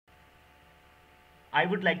I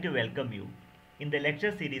would like to welcome you in the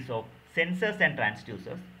lecture series of sensors and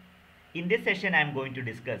transducers. In this session, I am going to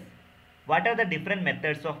discuss what are the different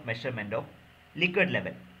methods of measurement of liquid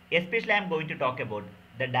level. Especially, I am going to talk about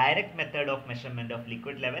the direct method of measurement of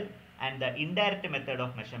liquid level and the indirect method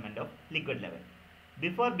of measurement of liquid level.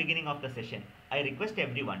 Before beginning of the session, I request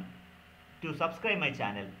everyone to subscribe my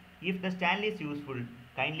channel. If the channel is useful,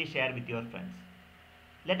 kindly share with your friends.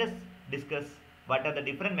 Let us discuss what are the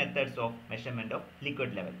different methods of measurement of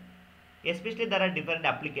liquid level. Especially there are different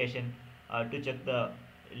applications to check the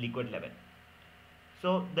liquid level.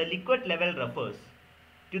 So the liquid level refers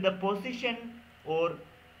to the position or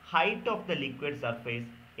height of the liquid surface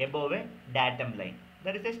above a datum line.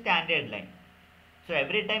 There is a standard line. So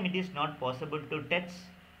every time it is not possible to touch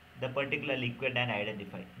the particular liquid and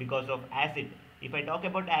identify because of acid. If I talk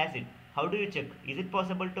about acid, how do you check? Is it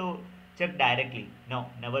possible to check directly? No,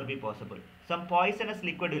 never be possible. Some poisonous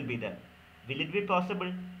liquid will be there. Will it be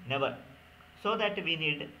possible? Never. So that we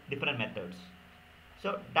need different methods.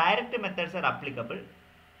 So direct methods are applicable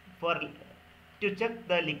for to check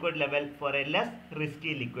the liquid level for a less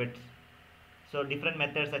risky liquids. So different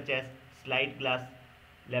methods such as slide glass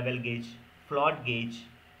level gauge, float gauge,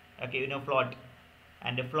 okay, float,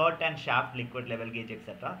 and a float and shaft liquid level gauge,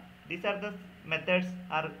 etc. These are the methods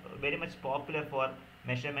are very much popular for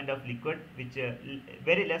measurement of liquid, which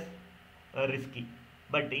very less risky.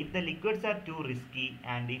 But if the liquids are too risky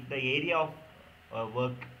and if the area of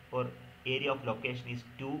work or area of location is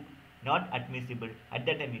too not admissible, at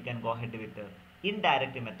that time you can go ahead with the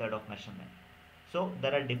indirect method of measurement. So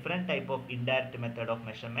there are different type of indirect method of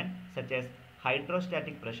measurement such as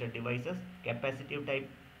hydrostatic pressure devices, capacitive type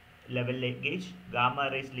level gauge, gamma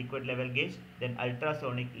rays liquid level gauge, then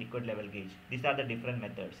ultrasonic liquid level gauge. These are the different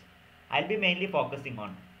methods. I'll be mainly focusing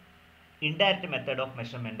on indirect method of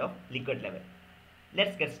measurement of liquid level.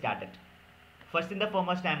 Let's get started. First and the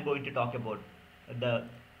foremost, I am going to talk about the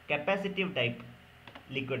capacitive type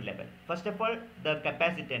liquid level. First of all, the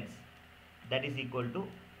capacitance, that is equal to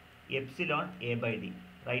epsilon A by D,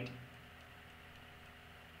 right?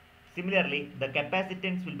 Similarly, the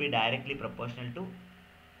capacitance will be directly proportional to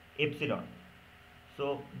epsilon.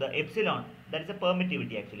 So the epsilon, that is a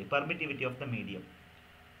permittivity actually, permittivity of the medium.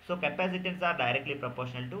 So capacitance are directly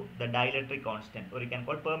proportional to the dielectric constant, or you can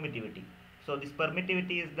call permittivity. So this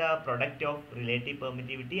permittivity is the product of relative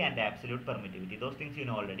permittivity and absolute permittivity. Those things you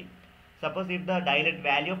know already. Suppose if the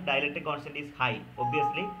value of dielectric constant is high,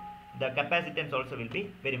 obviously the capacitance also will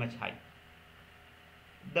be very much high.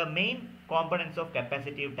 The main components of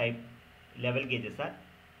capacitive type level gauges are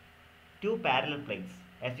two parallel plates.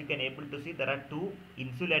 As you can able to see, there are two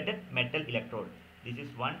insulated metal electrodes. This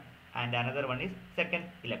is one and another one is second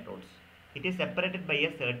electrodes. It is separated by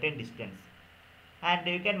a certain distance. And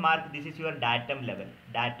you can mark this is your datum level,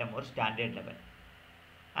 datum or standard level.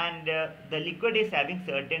 And the liquid is having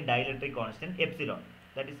certain dielectric constant epsilon.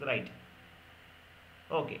 That is right.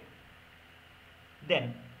 Okay.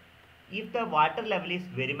 Then, if the water level is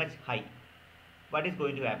very much high, what is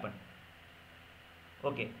going to happen?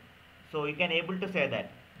 Okay. So you can able to say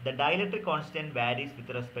that the dielectric constant varies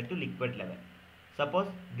with respect to liquid level. Suppose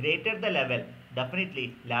greater the level,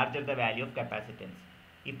 definitely larger the value of capacitance.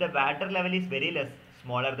 If the water level is very less,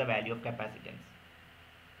 smaller the value of capacitance.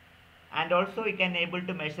 And also you can able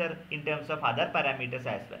to measure in terms of other parameters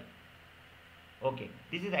as well. Okay,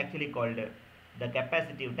 this is actually called the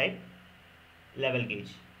capacitive type level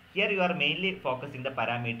gauge. Here you are mainly focusing the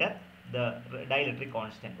parameter, the dielectric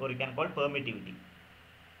constant, or you can call permittivity.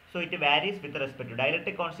 So it varies with respect to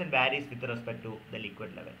dielectric constant varies with respect to the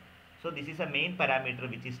liquid level. So this is a main parameter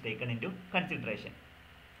which is taken into consideration.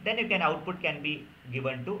 Then you can output can be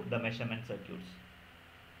given to the measurement circuits.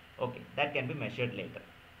 Okay, that can be measured later.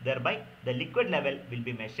 Thereby, the liquid level will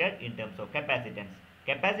be measured in terms of capacitance.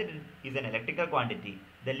 Capacitance is an electrical quantity.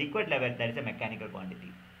 The liquid level, that is a mechanical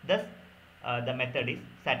quantity. Thus, the method is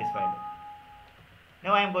satisfied.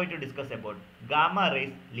 Now I am going to discuss about gamma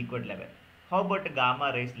rays liquid level. How about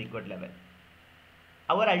gamma rays liquid level?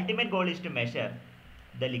 Our ultimate goal is to measure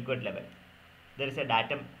the liquid level. There is a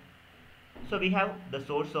datum. So we have the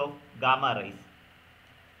source of gamma rays.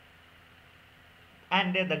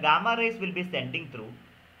 And the gamma rays will be sending through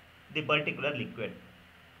the particular liquid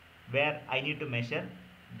where I need to measure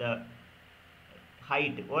the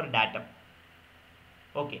height or datum.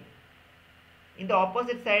 Okay. In the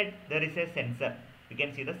opposite side, there is a sensor. You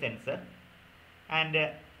can see the sensor. And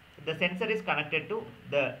the sensor is connected to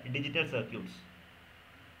the digital circuits,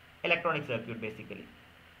 electronic circuit basically.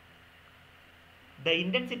 The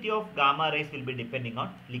intensity of gamma rays will be depending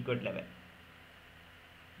on liquid level.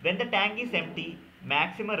 When the tank is empty,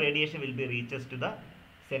 maximum radiation will be reaches to the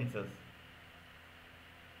sensors.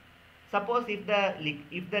 Suppose if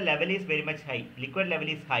the level is very much high, liquid level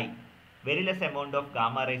is high, very less amount of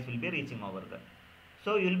gamma rays will be reaching over there.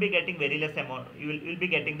 So you will be getting very less amount. You will be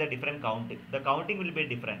getting the different counting. The counting will be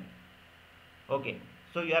different. Okay.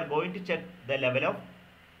 So you are going to check the level of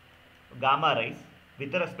gamma rays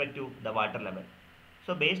with respect to the water level.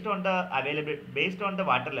 So based on the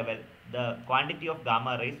water level, the quantity of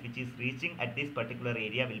gamma rays which is reaching at this particular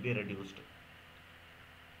area will be reduced.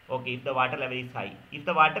 Okay, if the water level is high. If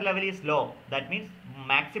the water level is low, that means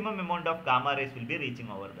maximum amount of gamma rays will be reaching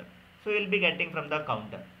over there. So you will be getting from the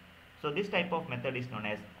counter. So this type of method is known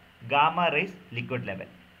as gamma rays liquid level.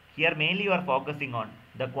 Here mainly you are focusing on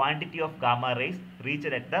the quantity of gamma rays reached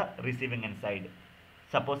at the receiving end side.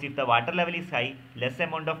 Suppose if the water level is high, less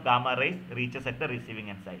amount of gamma rays reaches at the receiving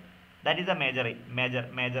end side. That is a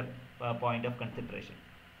major point of consideration.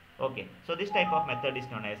 Okay, so this type of method is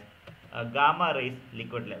known as gamma rays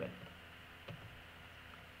liquid level.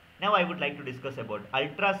 Now I would like to discuss about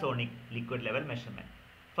ultrasonic liquid level measurement.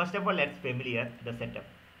 First of all, let's familiar the setup.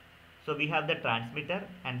 So we have the transmitter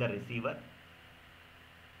and the receiver.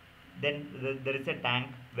 Then there is a tank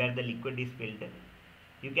where the liquid is filled.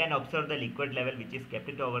 You can observe the liquid level which is kept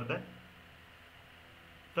it over there.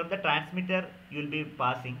 From the transmitter you will be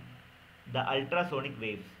passing the ultrasonic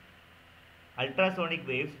waves. Ultrasonic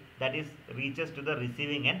waves that is reaches to the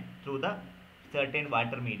receiving end through the certain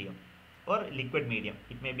water medium or liquid medium.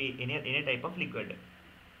 It may be any type of liquid.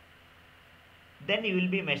 Then you will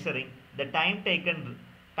be measuring the time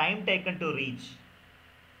taken to reach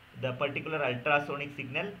the particular ultrasonic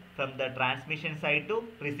signal from the transmission side to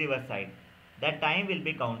receiver side. That time will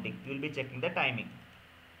be counting. You will be checking the timing.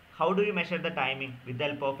 How do you measure the timing? With the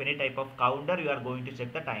help of any type of counter you are going to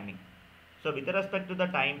check the timing. So with respect to the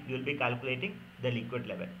time, you will be calculating the liquid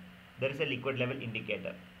level. There is a liquid level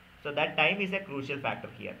indicator. So that time is a crucial factor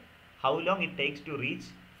here. How long it takes to reach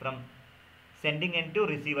from sending end to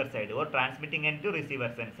receiver side or transmitting end to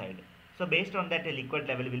receiver side. So based on that, a liquid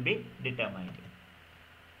level will be determined.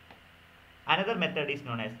 Another method is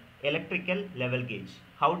known as electrical level gauge.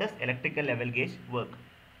 How does electrical level gauge work?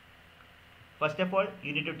 First of all,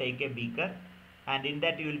 you need to take a beaker, and in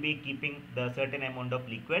that you will be keeping the certain amount of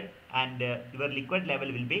liquid, and your liquid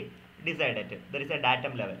level will be decided. There is a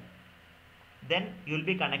datum level. Then you will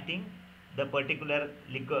be connecting the particular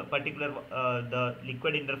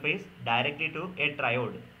liquid interface directly to a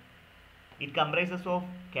triode. It comprises of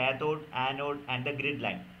cathode, anode, and the grid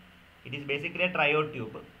line. It is basically a triode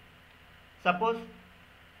tube. Suppose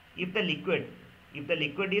if the liquid level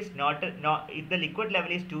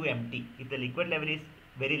is too empty, if the liquid level is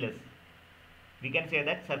very less, we can say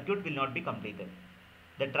that circuit will not be completed.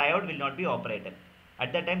 The triode will not be operated.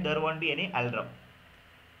 At that time there won't be any alarm.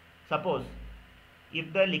 Suppose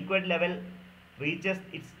if the liquid level reaches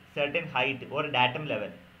its certain height or datum level,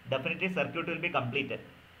 definitely circuit will be completed.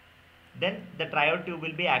 Then the triode tube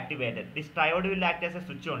will be activated. This triode will act as a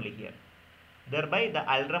switch only here. Thereby the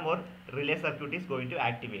alarm or relay circuit is going to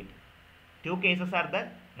activate. Two cases are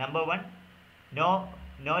there. Number one, no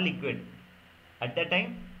liquid. At that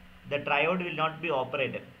time the triode will not be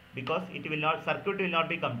operated because circuit will not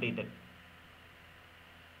be completed.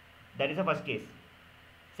 That is the first case.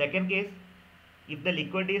 Second case, if the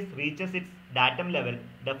liquid reaches its datum level,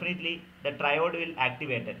 definitely the triode will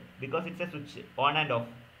activate it because it's a switch on and off.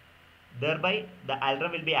 Thereby the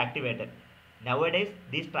alarm will be activated. Nowadays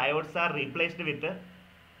these triodes are replaced with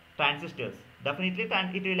transistors. Definitely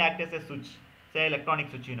it will act as a switch, say electronic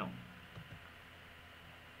switch,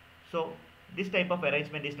 So this type of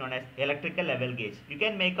arrangement is known as electrical level gauge. You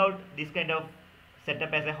can make out this kind of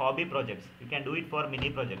setup as a hobby projects. You can do it for mini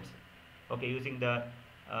projects. Okay, using the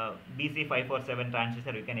BC547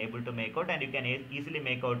 transistor you can able to make out, and you can easily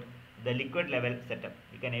make out the liquid level setup.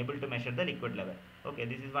 You can able to measure the liquid level. Okay,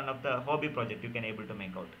 this is one of the hobby project you can able to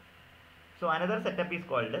make out. So another setup is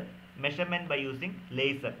called measurement by using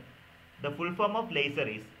laser. The full form of laser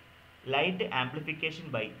is light amplification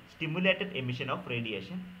by stimulated emission of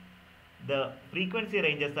radiation. The frequency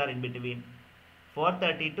ranges are in between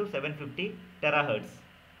 430 to 750 terahertz.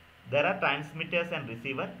 There are transmitters and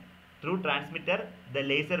receiver. Through transmitter, the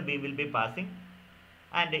laser beam will be passing,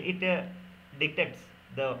 and it detects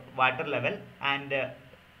the water level, and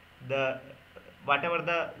whatever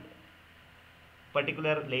the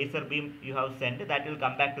particular laser beam you have sent, that will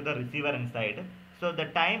come back to the receiver inside. So the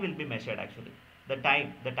time will be measured actually. The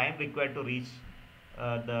time required to reach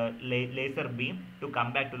the laser beam to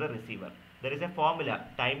come back to the receiver. There is a formula.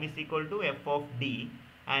 Time is equal to f of d,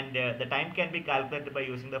 and the time can be calculated by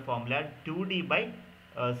using the formula 2d by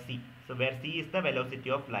c. So where c is the velocity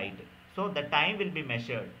of light. So the time will be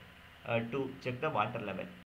measured to check the water level.